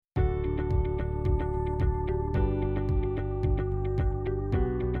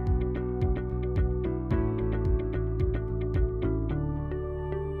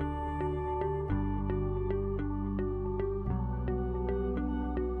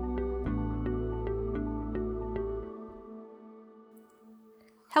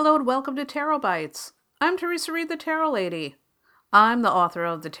Hello and welcome to Tarot Bites. I'm Teresa Reed, the Tarot Lady. I'm the author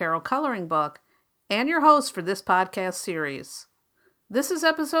of the Tarot Coloring Book and your host for this podcast series. This is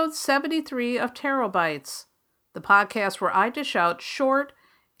episode 73 of Tarot Bites, the podcast where I dish out short,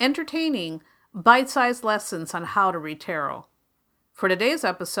 entertaining, bite-sized lessons on how to read tarot. For today's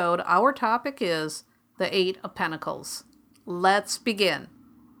episode, our topic is the Eight of Pentacles. Let's begin.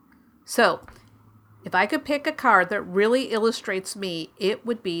 So, if I could pick a card that really illustrates me, it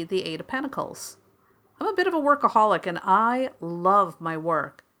would be the Eight of Pentacles. I'm a bit of a workaholic and I love my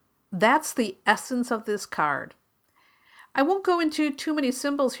work. That's the essence of this card. I won't go into too many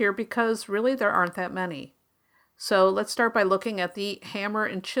symbols here because really there aren't that many. So let's start by looking at the hammer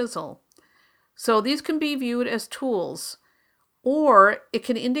and chisel. So these can be viewed as tools, or it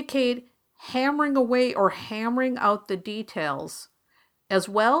can indicate hammering away or hammering out the details, as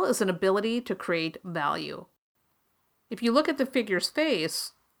well as an ability to create value. If you look at the figure's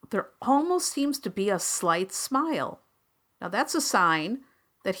face, there almost seems to be a slight smile. Now that's a sign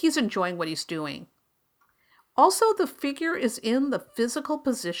that he's enjoying what he's doing. Also, the figure is in the physical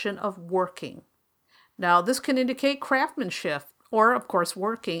position of working. Now this can indicate craftsmanship, or of course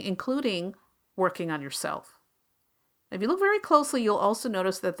working, including working on yourself. If you look very closely, you'll also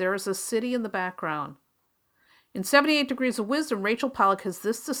notice that there is a city in the background. In 78 Degrees of Wisdom, Rachel Pollack has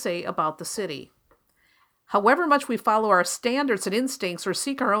this to say about the city. However much we follow our standards and instincts or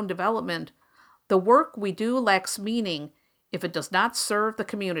seek our own development, the work we do lacks meaning if it does not serve the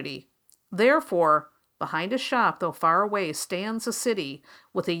community. Therefore, behind a shop, though far away, stands a city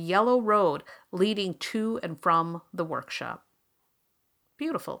with a yellow road leading to and from the workshop.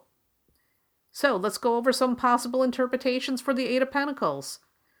 Beautiful. So let's go over some possible interpretations for the Eight of Pentacles.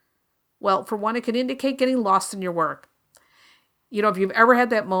 Well, for one, it can indicate getting lost in your work. You know, if you've ever had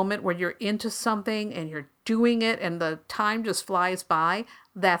that moment where you're into something and you're doing it and the time just flies by,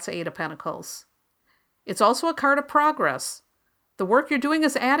 that's Eight of Pentacles. It's also a card of progress. The work you're doing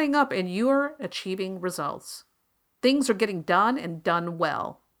is adding up and you're achieving results. Things are getting done and done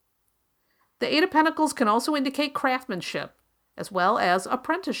well. The Eight of Pentacles can also indicate craftsmanship, as well as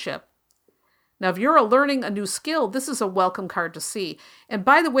apprenticeship. Now, if you're learning a new skill, this is a welcome card to see. And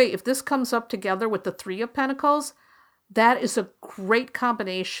by the way, if this comes up together with the Three of Pentacles, that is a great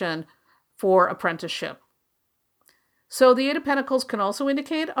combination for apprenticeship. So the Eight of Pentacles can also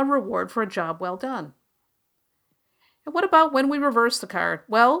indicate a reward for a job well done. And what about when we reverse the card?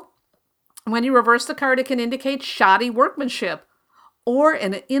 Well, when you reverse the card, it can indicate shoddy workmanship or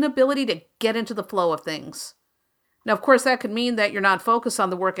an inability to get into the flow of things. Now, of course, that could mean that you're not focused on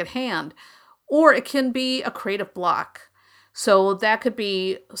the work at hand, or it can be a creative block. So that could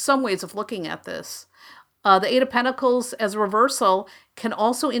be some ways of looking at this. The Eight of Pentacles as a reversal can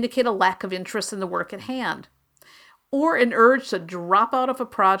also indicate a lack of interest in the work at hand, or an urge to drop out of a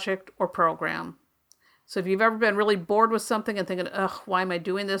project or program. So if you've ever been really bored with something and thinking, ugh, why am I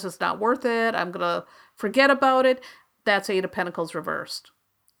doing this? It's not worth it. I'm going to forget about it. That's Eight of Pentacles reversed.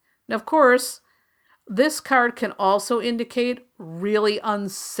 Now, of course, this card can also indicate really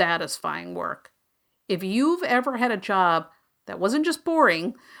unsatisfying work. If you've ever had a job that wasn't just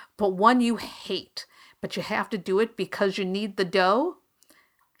boring, but one you hate, but you have to do it because you need the dough,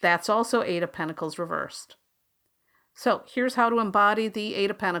 that's also Eight of Pentacles reversed. So here's how to embody the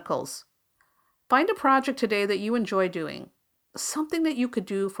Eight of Pentacles. Find a project today that you enjoy doing, something that you could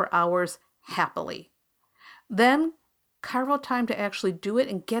do for hours happily. Then carve out time to actually do it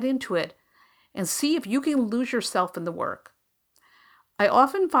and get into it, and see if you can lose yourself in the work. I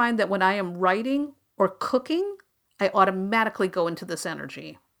often find that when I am writing or cooking, I automatically go into this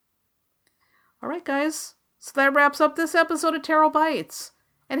energy. All right, guys. So that wraps up this episode of Tarot Bites.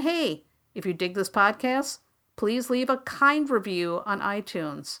 And hey, if you dig this podcast, please leave a kind review on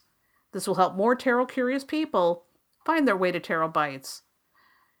iTunes. This will help more tarot-curious people find their way to Tarot Bites.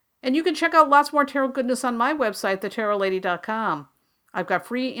 And you can check out lots more tarot goodness on my website, thetarotlady.com. I've got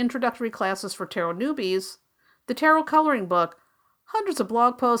free introductory classes for tarot newbies, the Tarot Coloring Book, hundreds of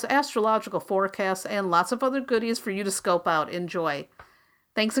blog posts, astrological forecasts, and lots of other goodies for you to scope out. Enjoy.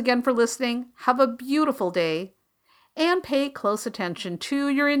 Thanks again for listening. Have a beautiful day. And pay close attention to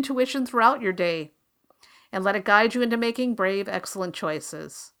your intuition throughout your day. And let it guide you into making brave, excellent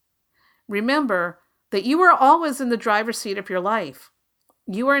choices. Remember that you are always in the driver's seat of your life.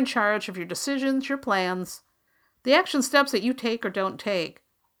 You are in charge of your decisions, your plans, the action steps that you take or don't take.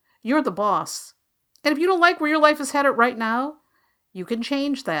 You're the boss. And if you don't like where your life is headed right now, you can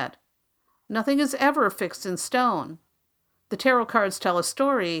change that. Nothing is ever fixed in stone. The tarot cards tell a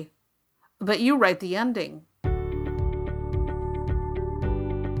story, but you write the ending.